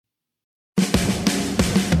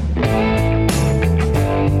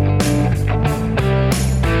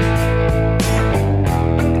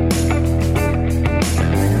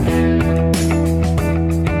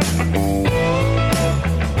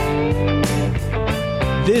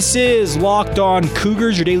This is Locked On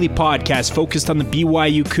Cougars, your daily podcast focused on the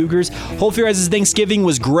BYU Cougars. Hope your guys' Thanksgiving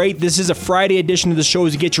was great. This is a Friday edition of the show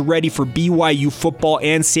to get you ready for BYU football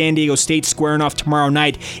and San Diego State squaring off tomorrow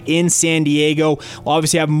night in San Diego. We'll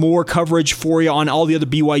obviously have more coverage for you on all the other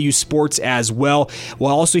BYU sports as well.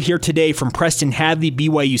 We'll also hear today from Preston Hadley,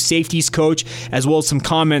 BYU safeties coach, as well as some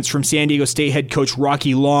comments from San Diego State head coach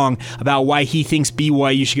Rocky Long about why he thinks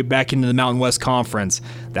BYU should get back into the Mountain West Conference.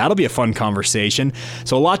 That'll be a fun conversation.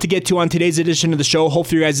 So a lot to get to on today's edition of the show.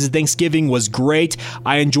 Hopefully you guys' Thanksgiving was great.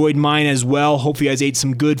 I enjoyed mine as well. Hopefully you guys ate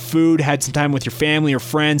some good food, had some time with your family or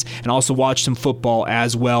friends, and also watched some football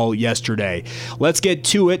as well yesterday. Let's get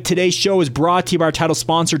to it. Today's show is brought to you by our title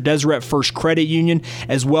sponsor, Deseret First Credit Union,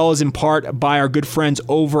 as well as in part by our good friends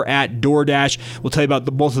over at DoorDash. We'll tell you about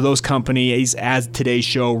both of those companies as today's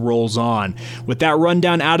show rolls on. With that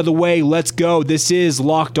rundown out of the way, let's go. This is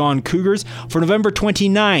Locked On Cougars for November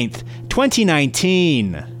 29th, 2019.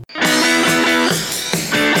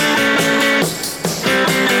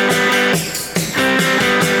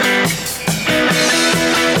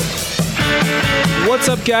 What's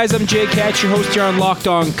up, guys? I'm Jay Katz, your host here on Locked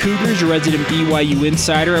On Cougars, your resident BYU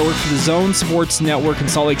insider. I work for the Zone Sports Network in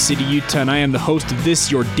Salt Lake City, Utah, and I am the host of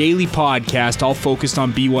this, your daily podcast, all focused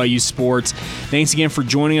on BYU sports. Thanks again for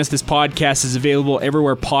joining us. This podcast is available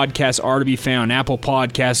everywhere podcasts are to be found: Apple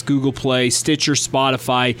Podcasts, Google Play, Stitcher,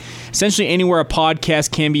 Spotify. Essentially anywhere a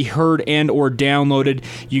podcast can be heard and or downloaded,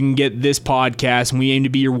 you can get this podcast, and we aim to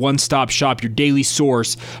be your one-stop shop, your daily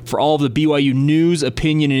source for all of the BYU news,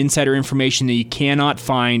 opinion, and insider information that you cannot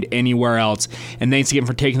find anywhere else. And thanks again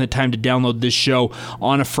for taking the time to download this show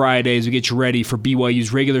on a Friday as we get you ready for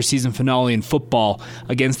BYU's regular season finale in football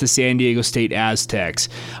against the San Diego State Aztecs.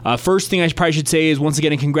 First thing I probably should say is, once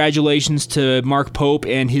again, congratulations to Mark Pope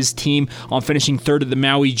and his team on finishing third at the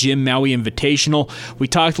Maui Gym Maui Invitational. We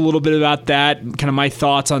talked a little bit about that, kind of my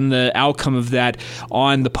thoughts on the outcome of that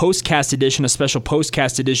on the postcast edition, a special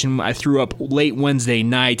postcast edition I threw up late Wednesday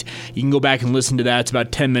night. You can go back and listen to that. It's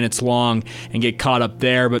about 10 minutes long and get caught up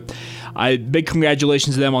there. But big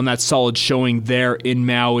congratulations to them on that solid showing there in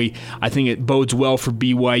Maui. I think it bodes well for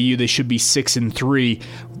BYU. They should be 6-3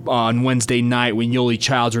 on Wednesday night when Yoli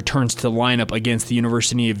Childs returns to the lineup against the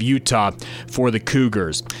University of Utah for the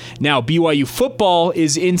Cougars. Now, BYU football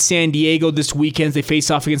is in San Diego this weekend. They face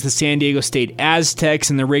off against the San Diego State Aztecs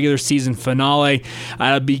in the regular season finale.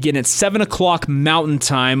 It'll begin at 7 o'clock Mountain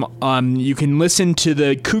Time. You can listen to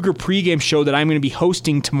the Cougar pregame show that I'm going to be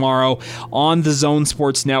hosting tomorrow on the Zone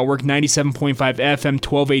Sports Network, 97.5 FM,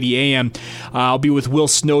 1280 AM. I'll be with Will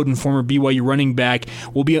Snowden, former BYU running back.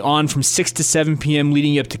 We'll be on from 6 to 7 p.m.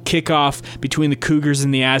 leading up to kickoff between the Cougars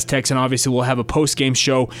and the Aztecs, and obviously we'll have a post-game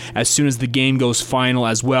show as soon as the game goes final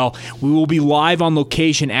as well. We will be live on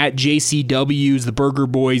location at JCW's, the Burger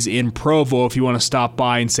Boys in Provo, if you want to stop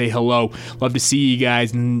by and say hello. Love to see you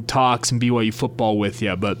guys and talk some BYU football with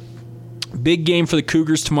you. But big game for the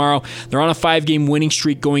Cougars tomorrow. They're on a 5-game winning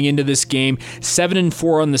streak going into this game.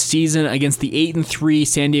 7-4 on the season against the 8-3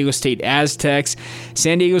 San Diego State Aztecs.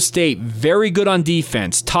 San Diego State, very good on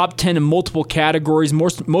defense. Top 10 in multiple categories.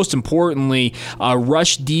 Most importantly,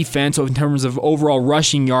 rush defense in terms of overall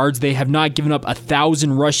rushing yards. They have not given up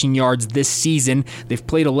 1,000 rushing yards this season. They've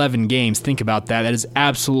played 11 games. Think about that. That is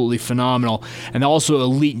absolutely phenomenal. And also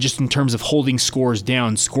elite just in terms of holding scores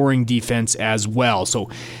down, scoring defense as well. So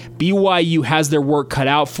BYU has their work cut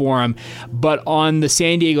out for them, but on the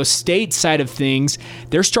San Diego State side of things,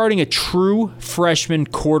 they're starting a true freshman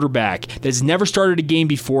quarterback that's never started a game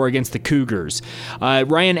before against the Cougars.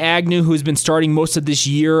 Ryan Agnew, who's been starting most of this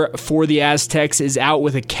year for the Aztecs, is out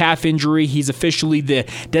with a calf injury. He's officially the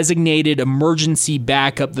designated emergency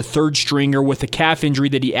backup, the third stringer, with a calf injury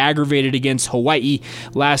that he aggravated against Hawaii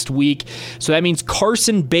last week. So that means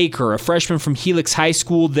Carson Baker, a freshman from Helix High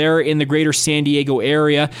School there in the greater San Diego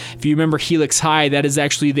area. If you remember Helix High, that is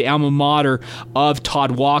actually the alma mater of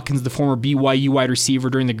Todd Watkins, the former BYU wide receiver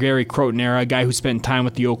during the Gary Croton era, a guy who spent time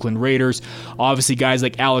with the Oakland Raiders. Obviously, guys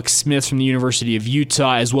like Alex Smith from the University of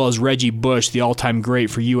Utah, as well as Reggie Bush, the all-time great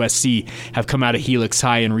for USC, have come out of Helix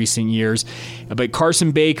High in recent years. But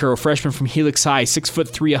Carson Baker, a freshman from Helix High,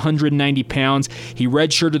 6'3", 190 pounds. He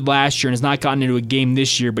redshirted last year and has not gotten into a game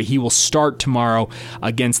this year, but he will start tomorrow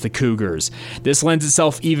against the Cougars. This lends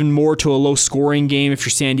itself even more to a low-scoring game if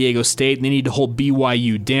you're San Diego State, and they need to hold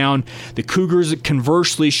BYU down. The Cougars,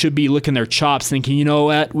 conversely, should be licking their chops, thinking, you know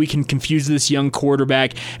what, we can confuse this young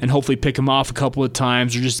quarterback and hopefully pick him off a couple of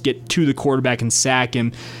times or just get to the quarterback and sack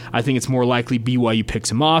him. I think it's more likely BYU picks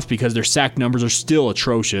him off because their sack numbers are still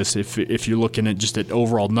atrocious if you're looking looking at just at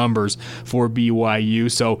overall numbers for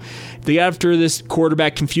BYU. So they after this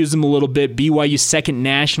quarterback confused them a little bit. BYU second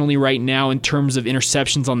nationally right now in terms of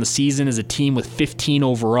interceptions on the season as a team with 15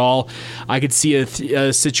 overall. I could see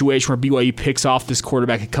a situation where BYU picks off this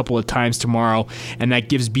quarterback a couple of times tomorrow, and that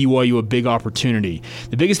gives BYU a big opportunity.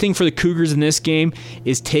 The biggest thing for the Cougars in this game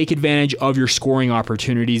is take advantage of your scoring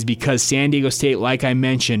opportunities, because San Diego State, like I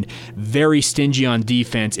mentioned, very stingy on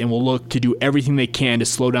defense and will look to do everything they can to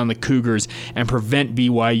slow down the Cougars and prevent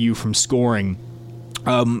BYU from scoring.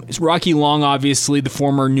 Rocky Long, obviously, the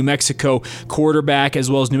former New Mexico quarterback as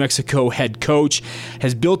well as New Mexico head coach,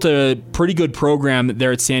 has built a pretty good program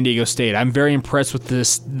there at San Diego State. I'm very impressed with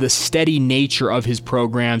the steady nature of his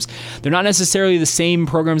programs. They're not necessarily the same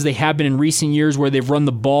programs they have been in recent years where they've run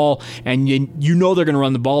the ball and you know they're going to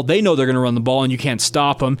run the ball. They know they're going to run the ball and you can't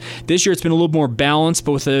stop them. This year it's been a little more balanced,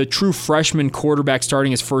 but with a true freshman quarterback starting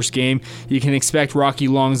his first game, you can expect Rocky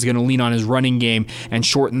Long is going to lean on his running game and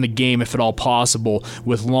shorten the game if at all possible,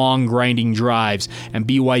 with long grinding drives, and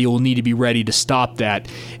BYU will need to be ready to stop that.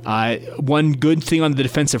 One good thing on the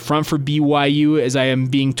defensive front for BYU is I am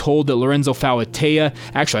being told that Lorenzo Fauatea,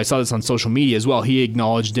 actually I saw this on social media as well, he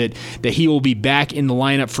acknowledged it, that he will be back in the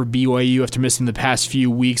lineup for BYU after missing the past few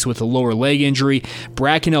weeks with a lower leg injury.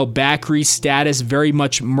 Bracken El-Bakri's status very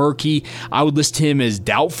much murky. I would list him as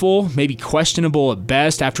doubtful, maybe questionable at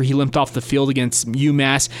best, after he limped off the field against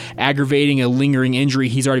UMass, aggravating a lingering injury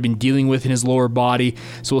he's already been dealing with in his lower body.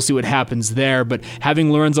 So we'll see what happens there. But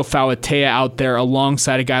having Lorenzo Fauatea out there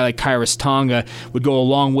alongside a guy like Kairos Tonga would go a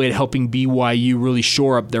long way to helping BYU really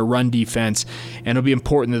shore up their run defense. And it'll be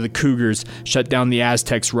important that the Cougars shut down the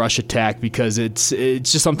Aztecs' rush attack, because it's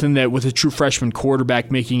just something that with a true freshman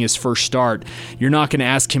quarterback making his first start, you're not going to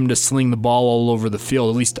ask him to sling the ball all over the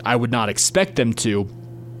field. At least I would not expect them to.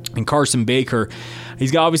 And Carson Baker,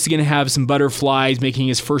 he's obviously going to have some butterflies making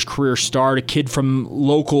his first career start, a kid from the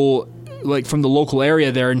local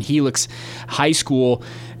area there in Helix High School.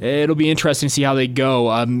 It'll be interesting to see how they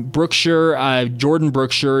go. Brookshire, Jordan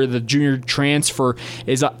Brookshire, the junior transfer,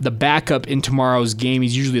 is the backup in tomorrow's game.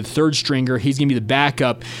 He's usually the third stringer. He's going to be the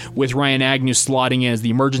backup, with Ryan Agnew slotting in as the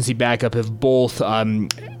emergency backup if both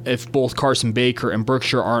Carson Baker and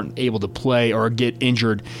Brookshire aren't able to play or get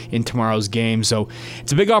injured in tomorrow's game. So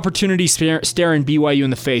it's a big opportunity staring BYU in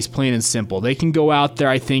the face, plain and simple. They can go out there,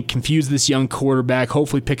 I think, confuse this young quarterback,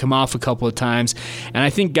 hopefully pick him off a couple of times. And I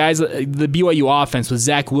think, guys, the BYU offense with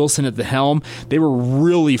Zach Wilson at the helm, they were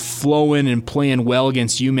really flowing and playing well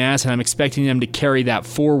against UMass, and I'm expecting them to carry that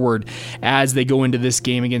forward as they go into this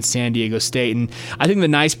game against San Diego State. And I think the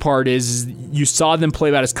nice part is you saw them play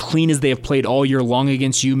about as clean as they have played all year long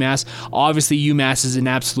against UMass. Obviously, UMass is an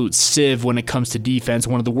absolute sieve when it comes to defense,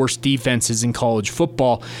 one of the worst defenses in college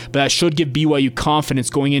football, but that should give BYU confidence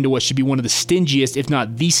going into what should be one of the stingiest, if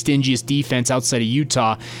not the stingiest defense outside of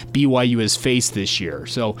Utah BYU has faced this year.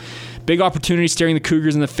 So big opportunity staring the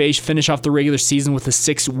Cougars in the face, finish off the regular season with a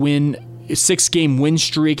six-game win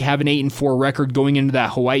streak, have an 8-4 record going into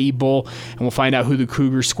that Hawaii Bowl, and we'll find out who the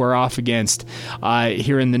Cougars square off against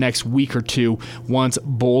here in the next week or two once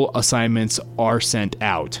bowl assignments are sent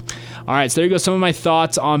out. All right, so there you go, some of my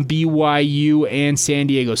thoughts on BYU and San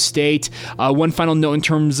Diego State. One final note in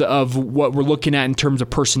terms of what we're looking at in terms of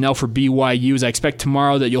personnel for BYU is I expect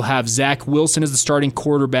tomorrow that you'll have Zach Wilson as the starting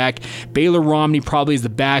quarterback, Baylor Romney probably as the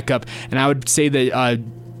backup, and I would say that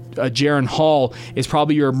Jaron Hall is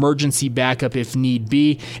probably your emergency backup if need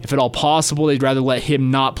be. If at all possible, they'd rather let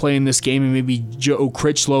him not play in this game, and maybe Joe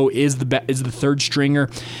Critchlow is the third stringer.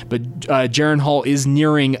 But Jaron Hall is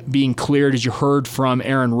nearing being cleared, as you heard from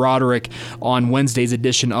Aaron Roderick on Wednesday's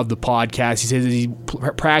edition of the podcast. He says that he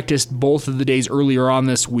practiced both of the days earlier on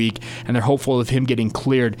this week, and they're hopeful of him getting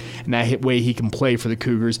cleared, and that way he can play for the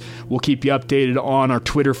Cougars. We'll keep you updated on our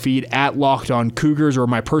Twitter feed at Locked On Cougars, or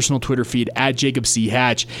my personal Twitter feed at Jacob C.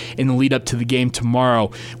 Hatch, in the lead up to the game tomorrow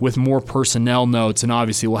with more personnel notes, and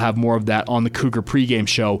obviously we'll have more of that on the Cougar pregame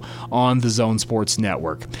show on the Zone Sports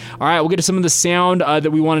Network. All right, we'll get to some of the sound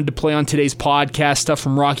that we wanted to play on today's podcast, stuff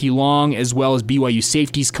from Rocky Long as well as BYU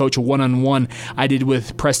safeties coach, a one-on-one I did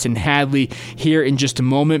with Preston Hadley here in just a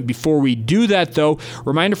moment. Before we do that, though,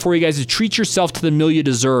 reminder for you guys to treat yourself to the meal you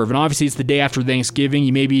deserve. And obviously it's the day after Thanksgiving.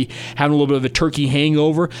 You may be having a little bit of a turkey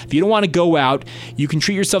hangover. If you don't want to go out, you can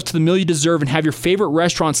treat yourself to the meal you deserve and have your favorite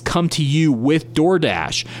restaurants come to you with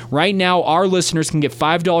DoorDash. Right now, our listeners can get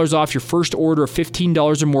 $5 off your first order of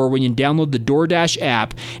 $15 or more when you download the DoorDash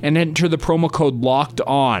app and enter the promo code Locked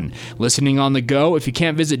On. Listening on the go, if you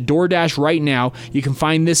can't visit DoorDash right now, you can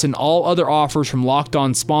find this and all other offers from Locked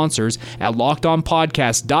On sponsors at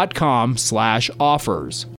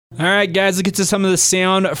LockedOnPodcast.com/offers. All right, guys, let's get to some of the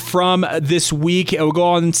sound from this week. We'll go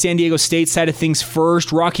on San Diego State side of things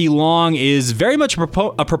first. Rocky Long is very much a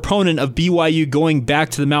proponent of BYU going back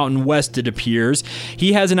to the Mountain West, it appears.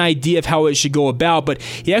 He has an idea of how it should go about, but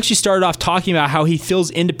he actually started off talking about how he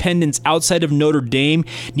feels independents outside of Notre Dame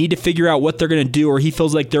need to figure out what they're going to do, or he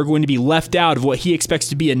feels like they're going to be left out of what he expects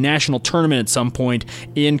to be a national tournament at some point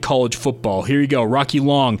in college football. Here you go, Rocky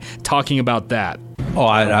Long talking about that. Oh,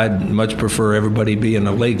 I'd much prefer everybody be in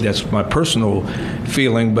the league. That's my personal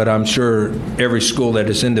feeling, but I'm sure every school that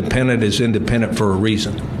is independent for a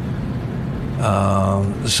reason.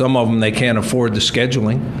 Some of them, they can't afford the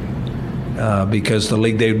scheduling because the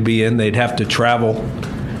league they'd be in, they'd have to travel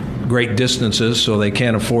great distances, so they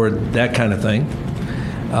can't afford that kind of thing.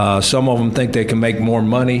 Some of them think they can make more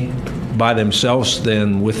money by themselves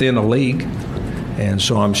than within a league. And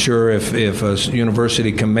so I'm sure if a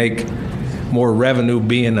university can make more revenue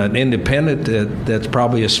being an independent, that's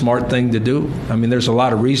probably a smart thing to do. I mean, there's a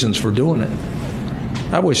lot of reasons for doing it.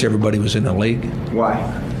 I wish everybody was in the league. Why?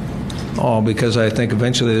 Oh, because I think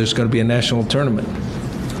eventually there's going to be a national tournament.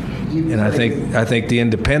 And I think the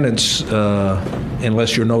independents,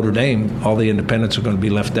 unless you're Notre Dame, all the independents are going to be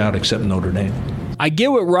left out except Notre Dame. I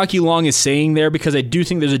get what Rocky Long is saying there, because I do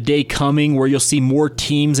think there's a day coming where you'll see more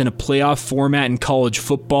teams in a playoff format in college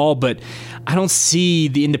football, but I don't see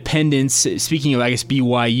the independents. Speaking of, I guess,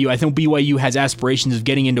 BYU, I think BYU has aspirations of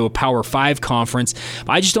getting into a Power 5 conference.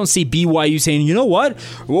 I just don't see BYU saying, you know what?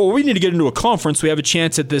 Well, we need to get into a conference. We have a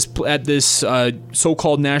chance at this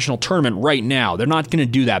so-called national tournament right now. They're not going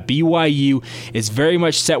to do that. BYU is very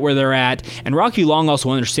much set where they're at, and Rocky Long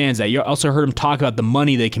also understands that. You also heard him talk about the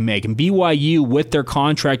money they can make, and BYU, with their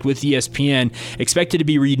contract with ESPN, expected to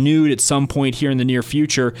be renewed at some point here in the near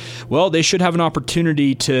future, well, they should have an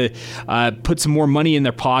opportunity to put some more money in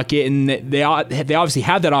their pocket, and they obviously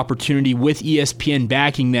have that opportunity with ESPN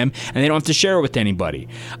backing them, and they don't have to share it with anybody.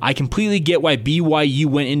 I completely get why BYU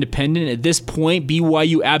went independent. At this point,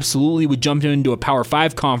 BYU absolutely would jump into a Power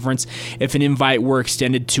 5 conference if an invite were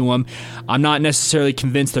extended to them. I'm not necessarily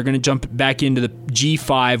convinced they're going to jump back into the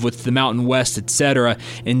G5 with the Mountain West, etc.,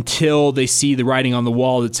 until they see the writing on the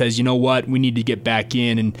wall that says, you know what, we need to get back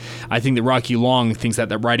in. And I think that Rocky Long thinks that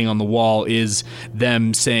writing on the wall is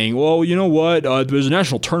them saying, well, you know what, there's a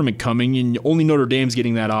national tournament coming and only Notre Dame's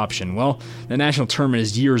getting that option. Well, the national tournament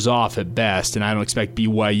is years off at best, and I don't expect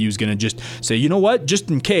BYU is going to just say, you know what, just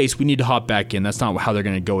in case, we need to hop back in. That's not how they're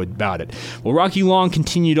going to go about it. Well, Rocky Long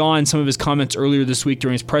continued on some of his comments earlier this week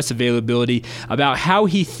during his press availability about how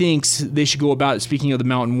he thinks they should go about, speaking of the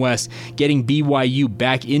Mountain West, getting BYU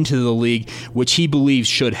back into the league, which he believes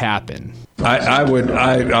should happen. I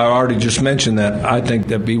already just mentioned that I think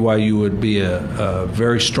that BYU would be a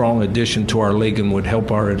very strong addition to our league and would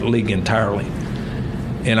help our league entirely.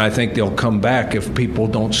 And I think they'll come back if people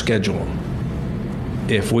don't schedule them.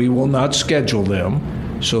 If we will not schedule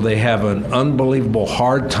them so they have an unbelievable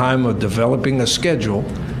hard time of developing a schedule,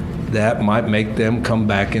 that might make them come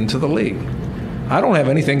back into the league. I don't have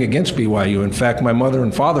anything against BYU. In fact, my mother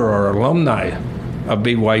and father are alumni of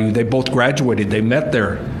BYU. They both graduated. They met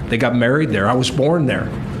there. They got married there. I was born there.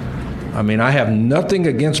 I mean, I have nothing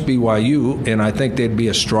against BYU, and I think they'd be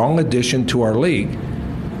a strong addition to our league.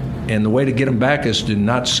 And the way to get them back is to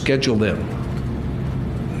not schedule them.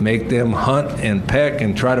 Make them hunt and peck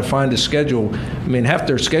and try to find a schedule. I mean, half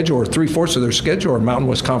their schedule or 3/4 of their schedule are Mountain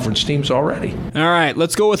West Conference teams already. All right,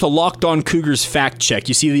 let's go with a Locked On Cougars fact check.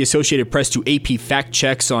 You see the Associated Press do AP fact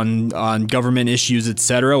checks on government issues,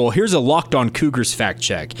 etc. Well, here's a Locked On Cougars fact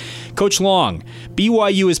check. Coach Long,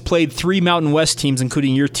 BYU has played 3 Mountain West teams,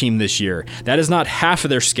 including your team this year. That is not half of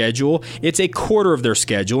their schedule. It's a quarter of their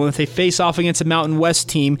schedule. And if they face off against a Mountain West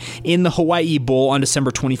team in the Hawaii Bowl on December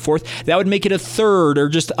 24th, that would make it a third, or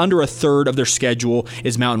just under a third of their schedule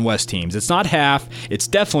is Mountain West teams. It's not half. It's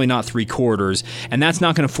definitely not 3/4, and that's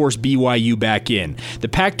not going to force BYU back in. The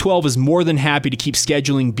Pac-12 is more than happy to keep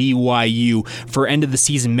scheduling BYU for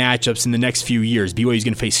end-of-the-season matchups in the next few years. BYU is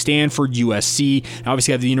going to face Stanford, USC, and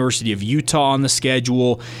obviously have the University of Utah on the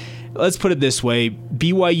schedule. Let's put it this way.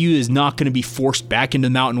 BYU is not going to be forced back into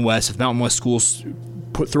Mountain West if Mountain West schools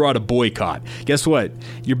throw out a boycott. Guess what?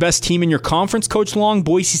 Your best team in your conference, Coach Long,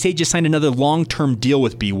 Boise State just signed another long-term deal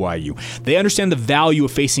with BYU. They understand the value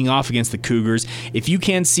of facing off against the Cougars. If you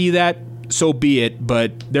can't see that, so be it,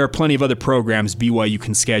 but there are plenty of other programs BYU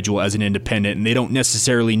can schedule as an independent, and they don't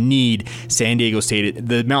necessarily need San Diego State.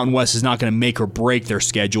 The Mountain West is not going to make or break their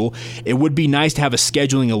schedule. It would be nice to have a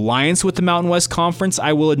scheduling alliance with the Mountain West Conference.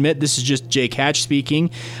 I will admit, this is just Jake Hatch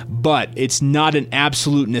speaking, but it's not an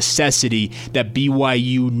absolute necessity that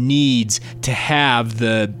BYU needs to have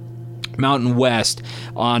the Mountain West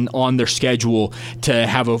on their schedule to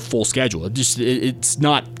have a full schedule. It's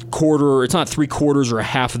not three quarters or a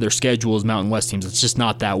half of their schedule as Mountain West teams. It's just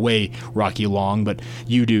not that way, Rocky Long, but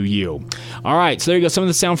you do you. All right, so there you go, some of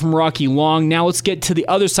the sound from Rocky Long. Now let's get to the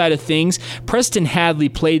other side of things. Preston Hadley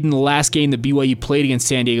played in the last game that BYU played against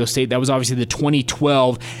San Diego State. That was obviously the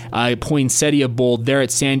 2012 Poinsettia Bowl there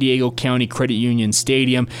at San Diego County Credit Union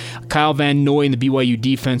Stadium. Kyle Van Noy and the BYU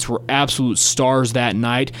defense were absolute stars that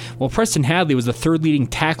night. Well, Preston Hadley was the third leading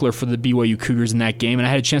tackler for the BYU Cougars in that game, and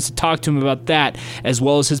I had a chance to talk to him about that as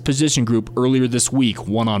well as his position group earlier this week,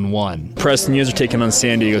 one-on-one. Preston, you guys are taking on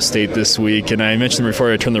San Diego State this week, and I mentioned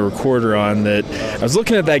before I turned the recorder on that I was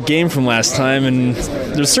looking at that game from last time, and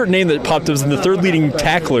there's a certain name that popped up as the third leading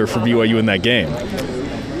tackler for BYU in that game.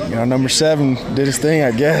 Number 7 did his thing,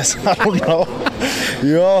 I guess. I don't know.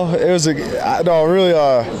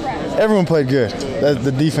 Everyone played good.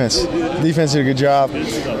 The defense did a good job.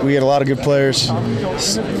 We had a lot of good players.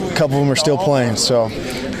 A couple of them are still playing, so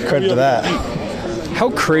credit to that. How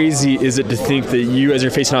crazy is it to think that you, as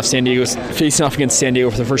you're facing off against San Diego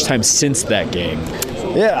for the first time since that game?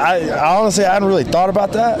 Yeah, I honestly I hadn't really thought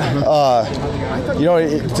about that.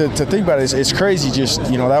 To think about it, it's crazy. Just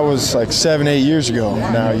that was like 7-8 years ago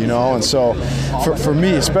now. And so for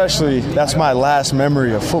me especially, that's my last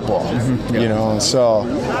memory of football. And so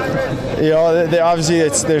obviously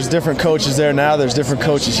there's different coaches there now. There's different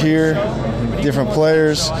coaches here, different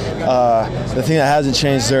players. The thing that hasn't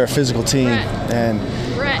changed is they're a physical team, and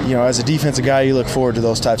as a defensive guy, you look forward to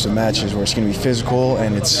those types of matches where it's going to be physical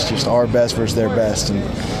and it's just our best versus their best and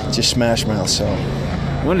just smash mouth. So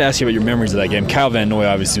I wanted to ask you about your memories of that game. Kyle Van Noy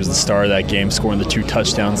obviously was the star of that game, scoring the 2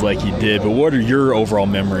 touchdowns like he did, but what are your overall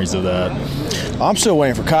memories of that? I'm still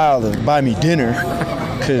waiting for Kyle to buy me dinner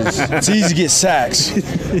because it's easy to get sacks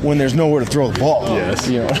when there's nowhere to throw the ball. Yes.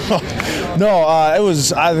 It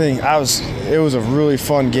was a really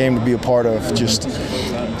fun game to be a part of, just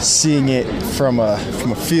seeing it from a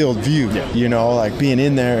field view, like being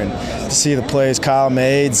in there and to see the plays Kyle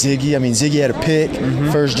made. Ziggy had a pick,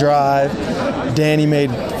 first drive.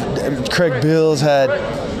 Craig Bills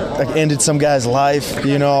ended some guy's life,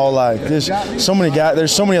 there's so many guys,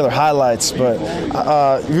 there's so many other highlights, but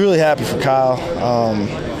really happy for Kyle,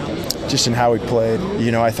 just in how he played.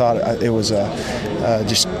 I thought it was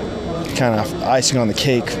just kind of icing on the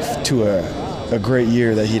cake to a great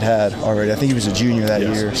year that he'd had already. I think he was a junior that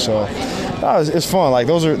year, so it's fun. Like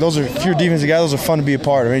those are if you're a defensive guy, those are fun to be a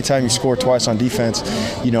part of. Anytime you score twice on defense,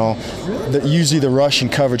 usually the rush and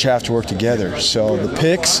coverage have to work together. So the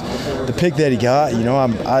pick that he got,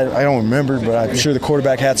 I don't remember, but I'm sure the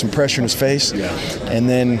quarterback had some pressure in his face, and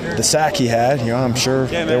then the sack he had, I'm sure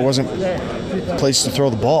there wasn't place to throw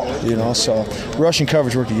the ball, So rush and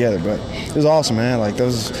coverage work together, but it was awesome, man. I'll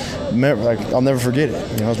never forget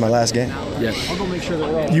it. It was my last game. Yeah.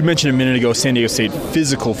 You mentioned a minute ago San Diego State,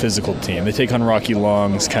 physical team. They take on Rocky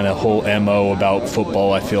Long's kind of whole MO about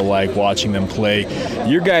football, I feel like, watching them play.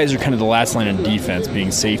 Your guys are kind of the last line of defense,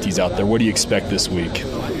 being safeties out there. What do you expect this week?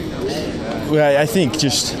 Well, I think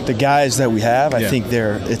just the guys that we have, I think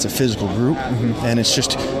it's a physical group, and it's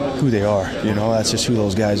just who they are. That's just who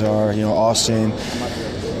those guys are. Austin,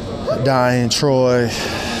 Diane, Troy,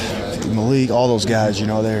 Malik, all those guys,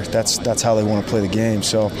 that's how they want to play the game.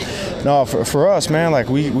 So, no, for us, man,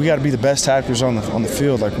 we got to be the best tacklers on the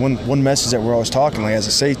field. One message that we're always talking, as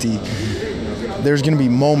a safety, there's going to be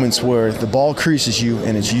moments where the ball creases you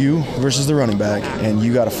and it's you versus the running back, and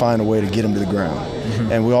you got to find a way to get them to the ground.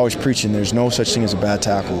 And we're always preaching there's no such thing as a bad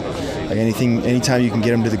tackle. Anytime you can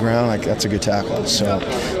get them to the ground, that's a good tackle. So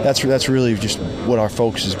that's really just what our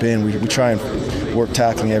focus has been. We try and work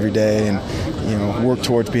tackling every day and work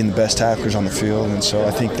towards being the best tacklers on the field. And so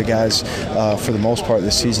I think the guys, for the most part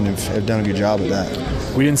this season, have done a good job of that.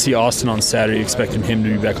 We didn't see Austin on Saturday. Expecting him to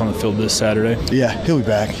be back on the field this Saturday? Yeah, he'll be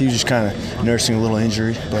back. He was just kind of nursing a little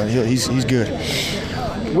injury, but he's good.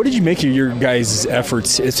 What did you make of your guys'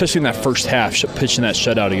 efforts, especially in that first half, pitching that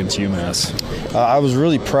shutout against UMass? I was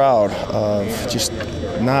really proud of just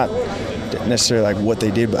not necessarily what they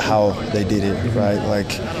did, but how they did it, right?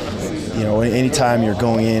 Anytime you're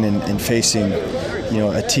going in and facing,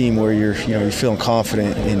 a team where you're feeling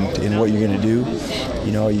confident in what you're going to do,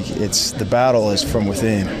 it's the battle is from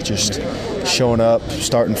within, just showing up,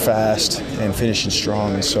 starting fast, and finishing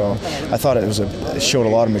strong. And so I thought it showed a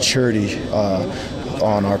lot of maturity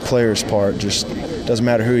on our players' part. Just doesn't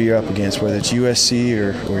matter who you're up against, whether it's USC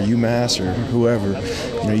or UMass or whoever,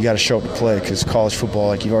 you got to show up to play, because college football,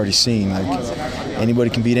 like you've already seen, anybody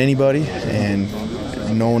can beat anybody, and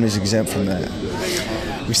no one is exempt from that.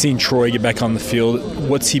 We've seen Troy get back on the field.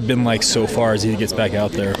 What's he been like so far as he gets back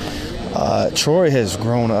out there? Troy has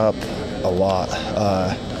grown up a lot,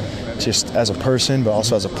 just as a person, but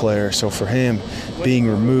also as a player. So for him, being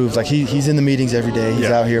removed, like he's in the meetings every day. He's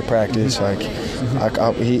out here at practice. Like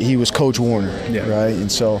he was Coach Warner, right?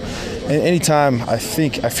 And so, anytime I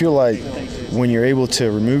feel like when you're able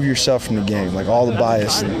to remove yourself from the game, like all the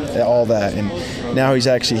bias and all that, and now I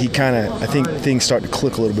think things start to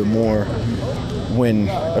click a little bit more when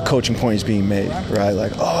a coaching point is being made, right?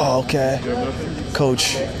 Like, oh, okay,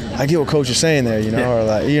 Coach, I get what Coach is saying there, or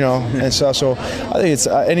like, and so I think it's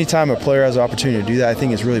anytime a player has an opportunity to do that, I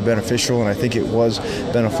think it's really beneficial, and I think it was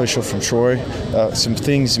beneficial from Troy. Some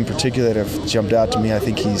things in particular that have jumped out to me. I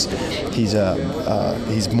think he's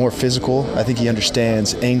more physical. I think he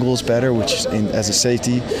understands angles better, which as a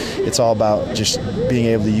safety, it's all about just being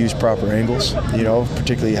able to use proper angles,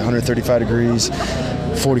 particularly 135 degrees,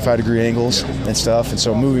 45-degree angles and stuff. And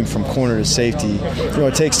so moving from corner to safety,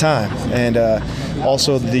 it takes time. And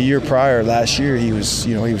also the year prior, last year, he was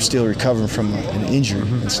still recovering from an injury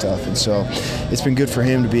and stuff. And so it's been good for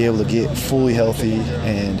him to be able to get fully healthy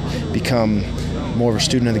and become more of a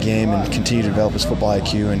student of the game and continue to develop his football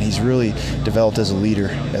IQ. And he's really developed as a leader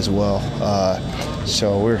as well.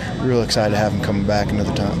 So we're real excited to have him coming back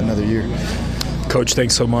another year. Coach,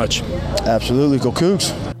 thanks so much. Absolutely. Go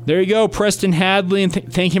Cougs. There you go, Preston Hadley, and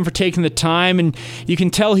thank him for taking the time. And you can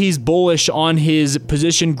tell he's bullish on his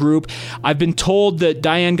position group. I've been told that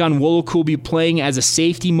Dayan Ghanwoloku will be playing as a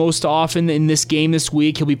safety most often in this game this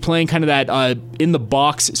week. He'll be playing kind of that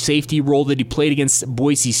in-the-box safety role that he played against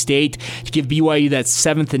Boise State to give BYU that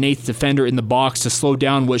 7th and 8th defender in the box to slow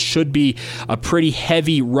down what should be a pretty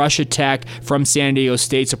heavy rush attack from San Diego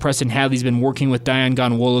State. So Preston Hadley's been working with Dayan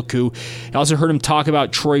Ghanwoloku. I also heard him talk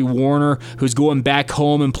about Troy Warner, who's going back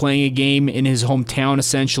home and playing a game in his hometown,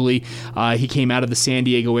 essentially. He came out of the San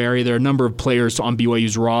Diego area. There are a number of players on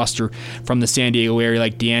BYU's roster from the San Diego area,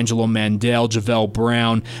 like D'Angelo Mandel, Javel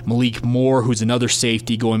Brown, Malik Moore, who's another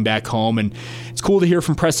safety going back home. And it's cool to hear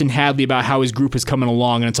from Preston Hadley about how his group is coming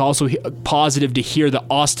along. And it's also positive to hear that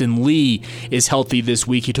Austin Lee is healthy this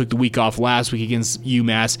week. He took the week off last week against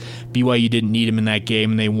UMass. BYU didn't need him in that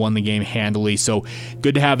game, and they won the game handily. So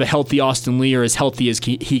good to have a healthy Austin Lee, or as healthy as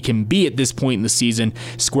he can be at this point in the season,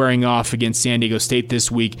 squaring off against San Diego State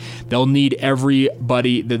this week. They'll need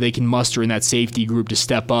everybody that they can muster in that safety group to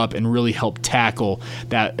step up and really help tackle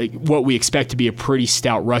that, what we expect to be a pretty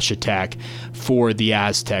stout rush attack for the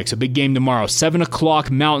Aztecs. A big game tomorrow, 7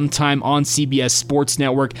 o'clock Mountain Time on CBS Sports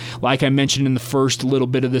Network. Like I mentioned in the first little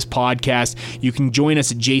bit of this podcast, you can join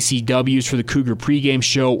us at JCW's for the Cougar pregame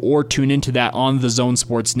show, or tune into that on the Zone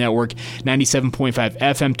Sports Network, 97.5 FM,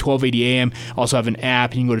 1280 AM. Also have an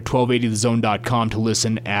app, and you can go to 1280thezone.com to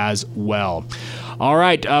listen as well. All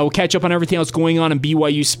right, we'll catch up on everything else going on in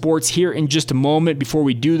BYU sports here in just a moment. Before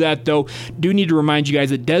we do that, though, do need to remind you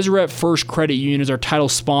guys that Deseret First Credit Union is our title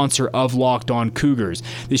sponsor of Locked On Cougars.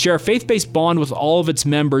 They share a faith-based bond with all of its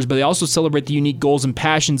members, but they also celebrate the unique goals and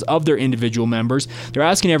passions of their individual members. They're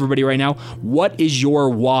asking everybody right now, what is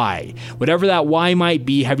your why? Whatever that why might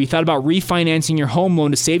be, have you thought about refinancing your home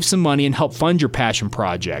loan to save some money and help fund your passion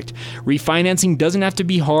project? Refinancing doesn't have to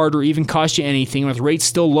be hard or even cost you anything. With rates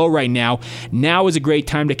still low right now is a great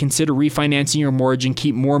time to consider refinancing your mortgage and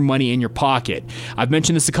keep more money in your pocket. I've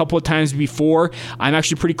mentioned this a couple of times before. I'm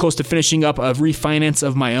actually pretty close to finishing up a refinance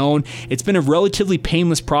of my own. It's been a relatively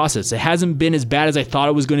painless process. It hasn't been as bad as I thought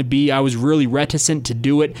it was going to be. I was really reticent to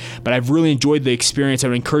do it, but I've really enjoyed the experience. I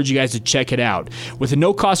would encourage you guys to check it out. With a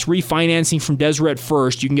no-cost refinancing from Deseret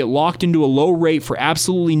First, you can get locked into a low rate for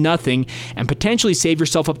absolutely nothing and potentially save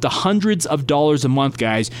yourself up to hundreds of dollars a month,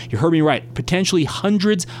 guys. You heard me right. Potentially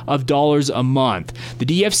hundreds of dollars a month. The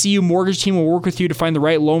DFCU mortgage team will work with you to find the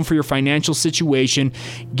right loan for your financial situation.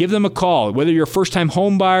 Give them a call. Whether you're a first-time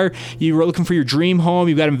home buyer, you're looking for your dream home,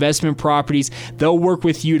 you've got investment properties, they'll work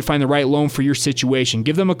with you to find the right loan for your situation.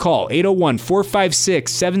 Give them a call,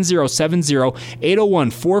 801-456-7070,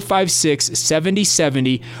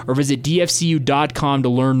 801-456-7070, or visit dfcu.com to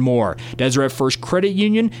learn more. Deseret First Credit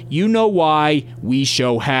Union, you know why, we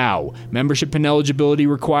show how. Membership and eligibility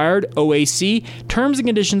required, OAC, terms and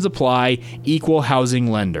conditions apply, equal housing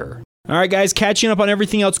lender. All right, guys, catching up on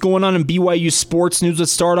everything else going on in BYU sports news.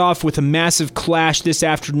 Let's start off with a massive clash this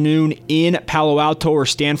afternoon in Palo Alto or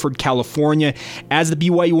Stanford, California, as the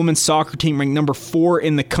BYU women's soccer team, ranked number 4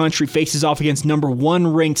 in the country, faces off against number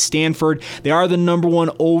 1 ranked Stanford. They are the number 1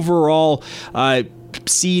 overall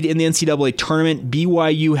seed in the NCAA tournament.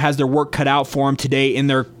 BYU has their work cut out for them today in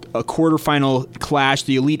their a quarterfinal clash,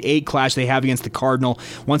 the Elite Eight clash they have against the Cardinal.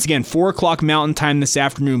 Once again, 4 o'clock Mountain Time this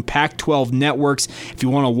afternoon, Pac-12 Networks, if you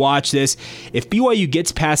want to watch this. If BYU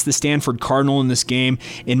gets past the Stanford Cardinal in this game,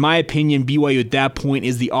 in my opinion, BYU at that point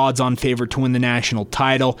is the odds-on favorite to win the national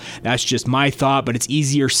title. That's just my thought, but it's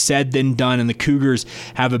easier said than done, and the Cougars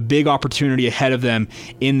have a big opportunity ahead of them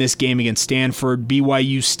in this game against Stanford.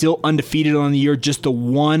 BYU still undefeated on the year, just the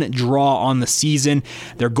one draw on the season.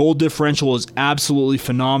 Their goal differential is absolutely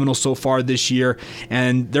phenomenal so far this year,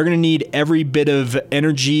 and they're going to need every bit of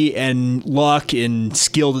energy and luck and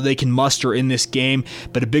skill that they can muster in this game,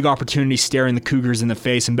 but a big opportunity staring the Cougars in the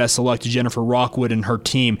face, and best of luck to Jennifer Rockwood and her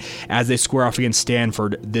team as they square off against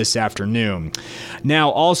Stanford this afternoon. Now,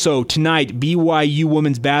 also tonight, BYU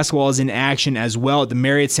women's basketball is in action as well at the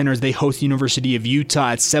Marriott Center as they host the University of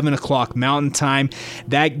Utah at 7 o'clock Mountain Time.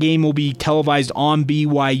 That game will be televised on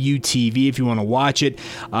BYU TV if you want to watch it.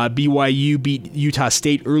 BYU beat Utah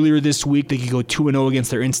State earlier this week. They could go 2-0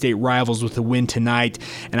 against their in-state rivals with a win tonight,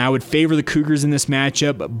 and I would favor the Cougars in this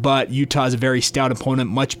matchup, but Utah is a very stout opponent,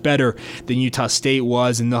 much better than Utah State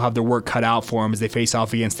was, and they'll have their work cut out for them as they face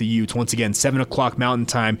off against the Utes. Once again, 7 o'clock Mountain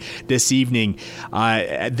Time this evening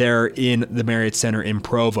there in the Marriott Center in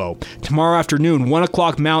Provo. Tomorrow afternoon, 1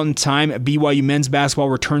 o'clock Mountain Time, BYU men's basketball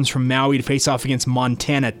returns from Maui to face off against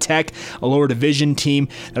Montana Tech, a lower division team.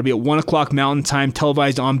 That'll be at 1 o'clock Mountain Time,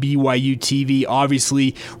 televised on BYU TV,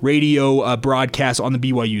 obviously radio broadcast on the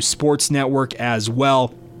BYU Sports Network as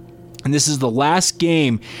well. And this is the last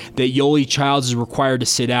game that Yoli Childs is required to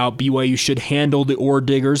sit out. BYU should handle the Ore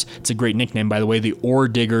Diggers. It's a great nickname, by the way, the Ore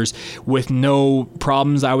Diggers, with no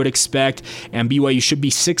problems, I would expect. And BYU should be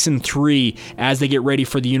 6-3 as they get ready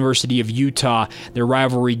for the University of Utah, their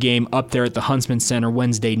rivalry game up there at the Huntsman Center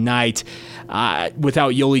Wednesday night.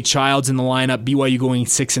 Without Yoli Childs in the lineup, BYU going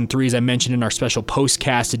 6-3, as I mentioned in our special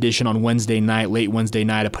postcast edition on Wednesday night, late Wednesday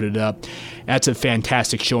night, I put it up. That's a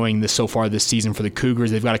fantastic showing so far this season for the Cougars.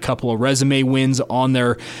 They've got a couple of resume wins on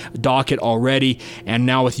their docket already, and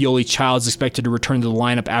now with Yoli Childs expected to return to the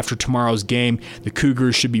lineup after tomorrow's game, the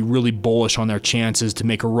Cougars should be really bullish on their chances to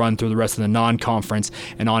make a run through the rest of the non-conference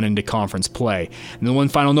and on into conference play. And then one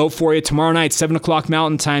final note for you, tomorrow night, 7 o'clock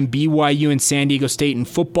Mountain Time, BYU and San Diego State in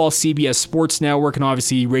football, CBS Sports Network, and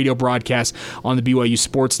obviously radio broadcast on the BYU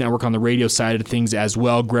Sports Network on the radio side of things as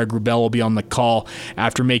well. Greg Wrubell will be on the call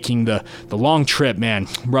after making the long trip, man.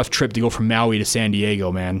 Rough trip to go from Maui to San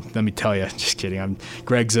Diego, man. Let me tell you, just kidding.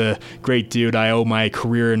 Greg's a great dude. I owe my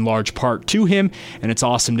career in large part to him, and it's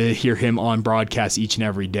awesome to hear him on broadcast each and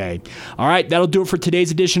every day. All right, that'll do it for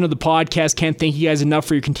today's edition of the podcast. Can't thank you guys enough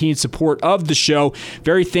for your continued support of the show.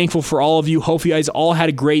 Very thankful for all of you. Hope you guys all had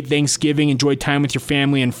a great Thanksgiving, enjoyed time with your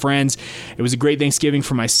family and friends. It was a great Thanksgiving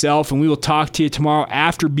for myself, and we will talk to you tomorrow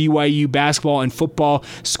after BYU basketball and football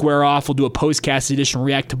square off. We'll do a postcast edition,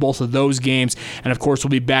 react to both of those games, and of course, we'll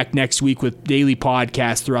be back next week with daily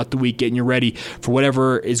podcasts throughout the week, getting you ready for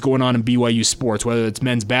whatever is going on in BYU sports, whether it's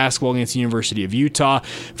men's basketball against the University of Utah,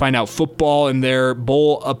 find out football and their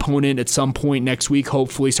bowl opponent at some point next week,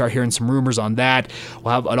 hopefully start hearing some rumors on that.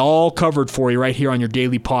 We'll have it all covered for you right here on your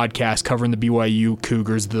daily podcast covering the BYU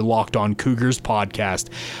Cougars, the Locked On Cougars podcast.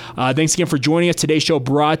 Thanks again for joining us. Today's show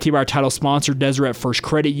brought to you by our title sponsor, Deseret First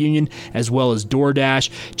Credit Union, as well as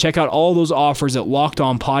DoorDash. Check out all those offers at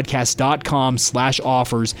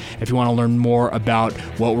lockedonpodcast.com/offers if you want to learn more about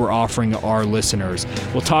what we're offering our listeners.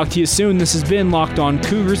 We'll talk to you soon. This has been Locked On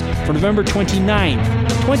Cougars for November 29,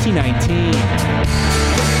 2019.